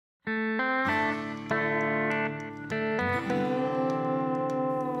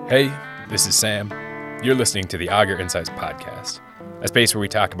Hey, this is Sam. You're listening to the Augur Insights Podcast, a space where we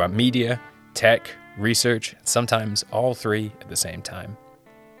talk about media, tech, research, and sometimes all three at the same time.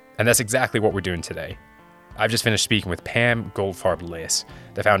 And that's exactly what we're doing today. I've just finished speaking with Pam Goldfarb-Liss,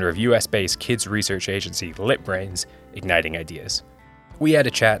 the founder of US-based kids research agency LitBrains, Igniting Ideas. We had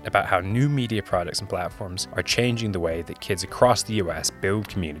a chat about how new media products and platforms are changing the way that kids across the US build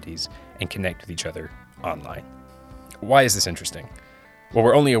communities and connect with each other online. Why is this interesting? Well,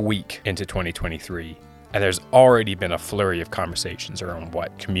 we're only a week into 2023, and there's already been a flurry of conversations around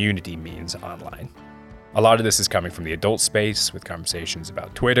what community means online. A lot of this is coming from the adult space, with conversations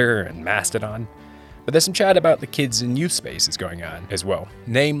about Twitter and Mastodon, but there's some chat about the kids and youth spaces going on as well,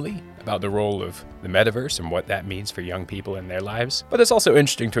 namely about the role of the metaverse and what that means for young people in their lives. But it's also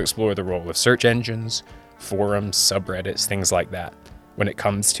interesting to explore the role of search engines, forums, subreddits, things like that, when it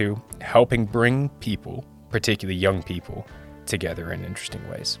comes to helping bring people, particularly young people, together in interesting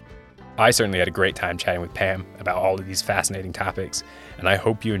ways. I certainly had a great time chatting with Pam about all of these fascinating topics, and I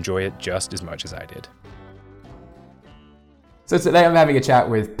hope you enjoy it just as much as I did. So today I'm having a chat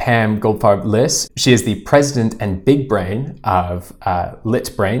with Pam Goldfarb-Liss. She is the president and big brain of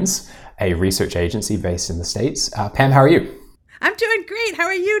LitBrains, a research agency based in the States. Pam, how are you? I'm doing great. How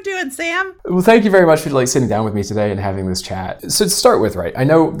are you doing, Sam? Well, thank you very much for sitting down with me today and having this chat. So to start with, right, I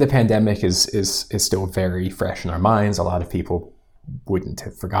know the pandemic is still very fresh in our minds. A lot of people wouldn't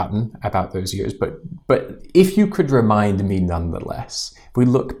have forgotten about those years, but if you could remind me nonetheless, if we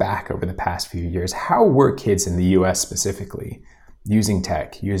look back over the past few years, how were kids in the US specifically using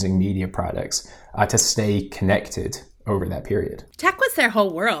tech, using media products to stay connected over that period? Tech was their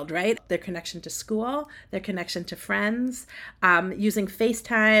whole world, right? Their connection to school, their connection to friends, using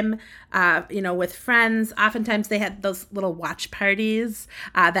FaceTime, with friends. Oftentimes they had those little watch parties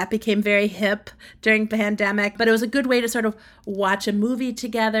that became very hip during the pandemic, but it was a good way to sort of watch a movie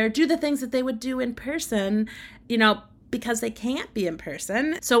together, do the things that they would do in person, because they can't be in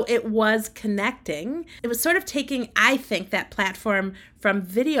person. So it was connecting. It was sort of taking, I think, that platform from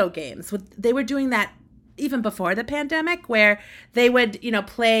video games. They were doing that even before the pandemic, where they would,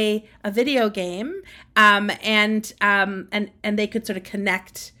 play a video game, and they could sort of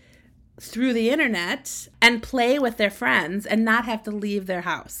connect through the internet and play with their friends and not have to leave their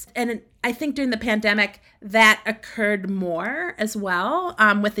house. And I think during the pandemic, that occurred more as well,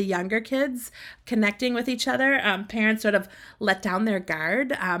 with the younger kids connecting with each other. Parents sort of let down their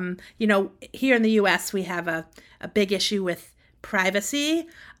guard. Here in the US, we have a big issue with privacy,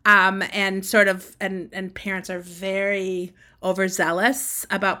 and parents are very overzealous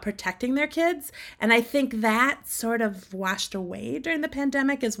about protecting their kids. And I think that sort of washed away during the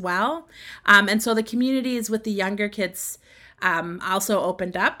pandemic as well. And so the communities with the younger kids also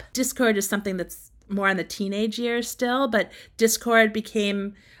opened up. Discord is something that's more in the teenage years still, but Discord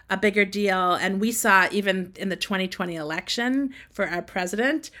became a bigger deal. And we saw even in the 2020 election for our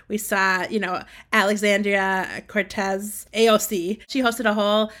president, we saw, Alexandria Cortez, AOC, she hosted a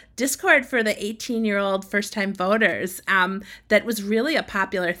whole Discord for the 18-year-old first-time voters that was really a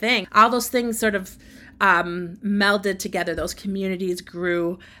popular thing. All those things sort of melded together. Those communities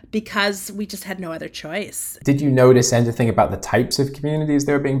grew because we just had no other choice. Did you notice anything about the types of communities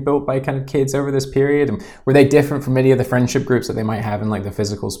that were being built by kind of kids over this period? And were they different from any of the friendship groups that they might have in like the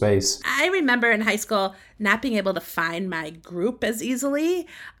physical space? I remember in high school not being able to find my group as easily.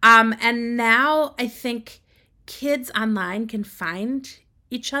 And now I think kids online can find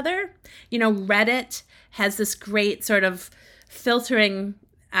each other. Reddit has this great sort of filtering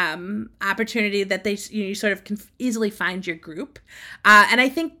opportunity that you sort of can easily find your group. And I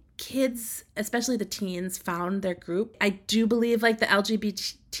think kids, especially the teens, found their group. I do believe like the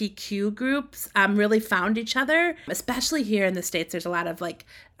LGBTQ groups really found each other, especially here in the States. There's a lot of like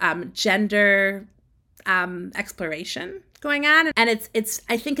gender exploration going on. And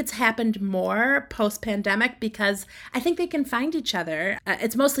I think it's happened more post-pandemic because I think they can find each other.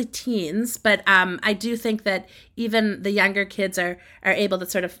 It's mostly teens, but I do think that even the younger kids are able to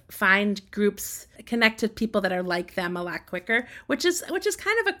sort of find groups, connect to people that are like them a lot quicker, which is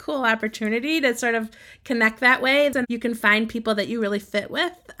kind of a cool opportunity to sort of connect that way. And you can find people that you really fit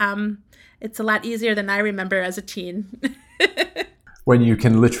with. It's a lot easier than I remember as a teen. When you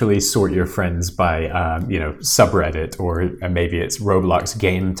can literally sort your friends by, subreddit or maybe it's Roblox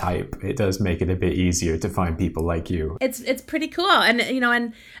game type, it does make it a bit easier to find people like you. It's pretty cool. And,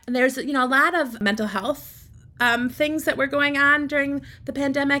 and there's, a lot of mental health things that were going on during the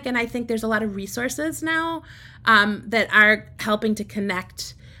pandemic. And I think there's a lot of resources now that are helping to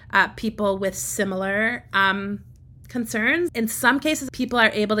connect people with similar concerns. In some cases, people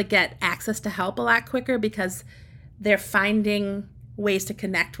are able to get access to help a lot quicker because they're finding ways to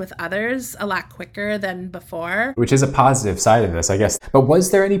connect with others a lot quicker than before. Which is a positive side of this, I guess. But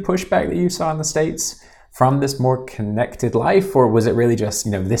was there any pushback that you saw in the States from this more connected life? Or was it really just,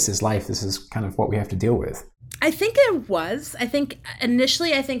 this is life, this is kind of what we have to deal with? I think it was. I think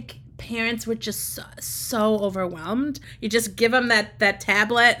initially, parents were just so overwhelmed. You just give them that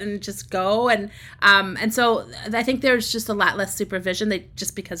tablet and just go. And so I think there's just a lot less supervision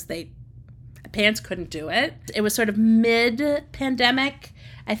because parents couldn't do it. It was sort of mid-pandemic.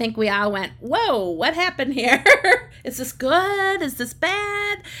 I think we all went, whoa, what happened here? Is this good? Is this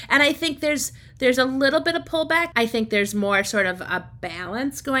bad? And I think there's a little bit of pullback. I think there's more sort of a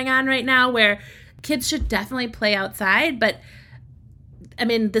balance going on right now where kids should definitely play outside, but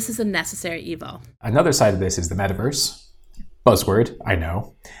this is a necessary evil. Another side of this is the metaverse. Buzzword, I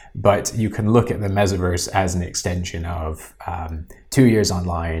know, but you can look at the metaverse as an extension of 2 years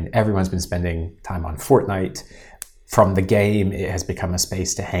online. Everyone's been spending time on Fortnite. From the game, it has become a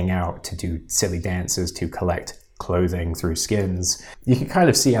space to hang out, to do silly dances, to collect clothing through skins. You can kind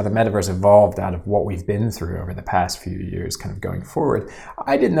of see how the metaverse evolved out of what we've been through over the past few years, kind of going forward.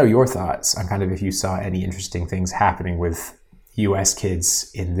 I didn't know your thoughts on kind of if you saw any interesting things happening with US kids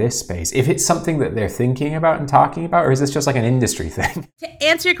in this space, if it's something that they're thinking about and talking about, or is this just like an industry thing? To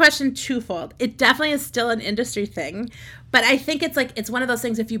answer your question twofold, it definitely is still an industry thing, but I think it's one of those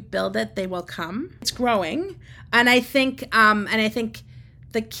things, if you build it, they will come. It's growing. And I think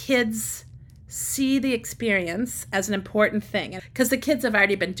the kids see the experience as an important thing because the kids have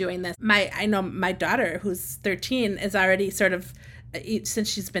already been doing this. I know my daughter, who's 13, is already sort of, since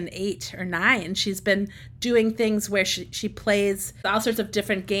she's been 8 or 9, she's been doing things where she plays all sorts of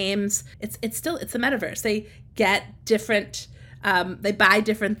different games. It's the metaverse. They get different, they buy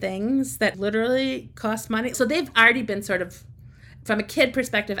different things that literally cost money. So they've already been sort of, from a kid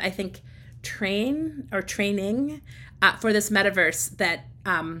perspective, I think, training for this metaverse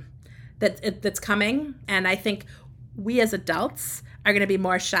that's coming. And I think we as adults are going to be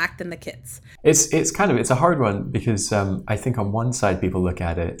more shocked than the kids. It's a hard one because I think on one side people look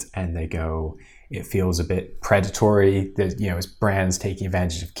at it and they go, it feels a bit predatory. It's brands taking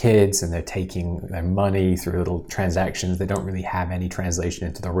advantage of kids and they're taking their money through little transactions. They don't really have any translation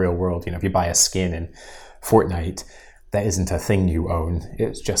into the real world. If you buy a skin in Fortnite, that isn't a thing you own.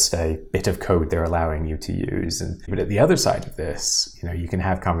 It's just a bit of code they're allowing you to use. But at the other side of this, you can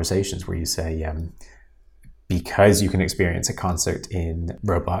have conversations where you say, because you can experience a concert in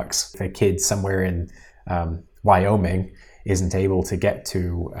Roblox, if a kid somewhere in Wyoming isn't able to get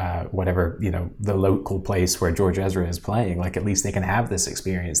to whatever, the local place where George Ezra is playing, like at least they can have this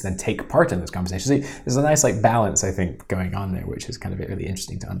experience, then take part in this conversation. So there's a nice balance, I think, going on there, which is kind of really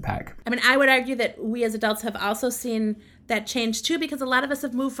interesting to unpack. I would argue that we as adults have also seen that change too, because a lot of us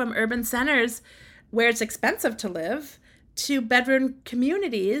have moved from urban centers where it's expensive to live to bedroom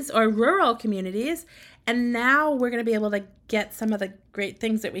communities or rural communities. And now we're going to be able to get some of the great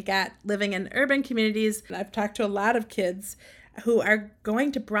things that we got living in urban communities. I've talked to a lot of kids who are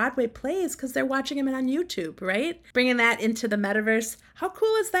going to Broadway plays because they're watching them on YouTube, right? Bringing that into the metaverse. How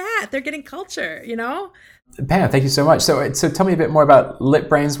cool is that? They're getting culture, Pam, thank you so much. So tell me a bit more about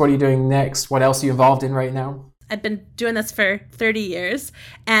LitBrains. What are you doing next? What else are you involved in right now? I've been doing this for 30 years.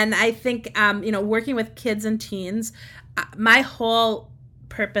 And I think, working with kids and teens, my whole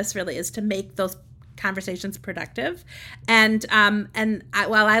purpose really is to make those conversations productive. And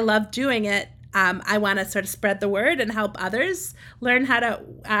while I love doing it, I want to sort of spread the word and help others learn how to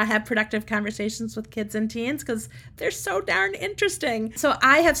have productive conversations with kids and teens because they're so darn interesting. So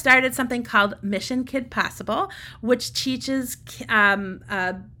I have started something called Mission Kid Possible, which teaches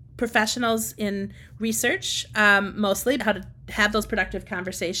professionals in research, mostly, how to have those productive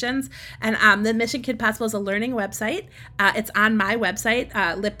conversations. And the Mission Kid Possible is a learning website. It's on my website,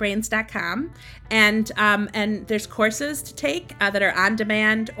 litbrains.com. And there's courses to take that are on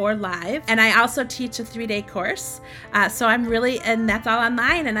demand or live. And I also teach a 3-day course. So and that's all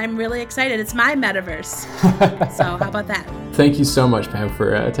online, and I'm really excited. It's my metaverse. So how about that? Thank you so much, Pam,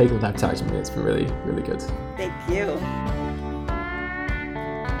 for taking the time to talk to me. It's been really, really good. Thank you.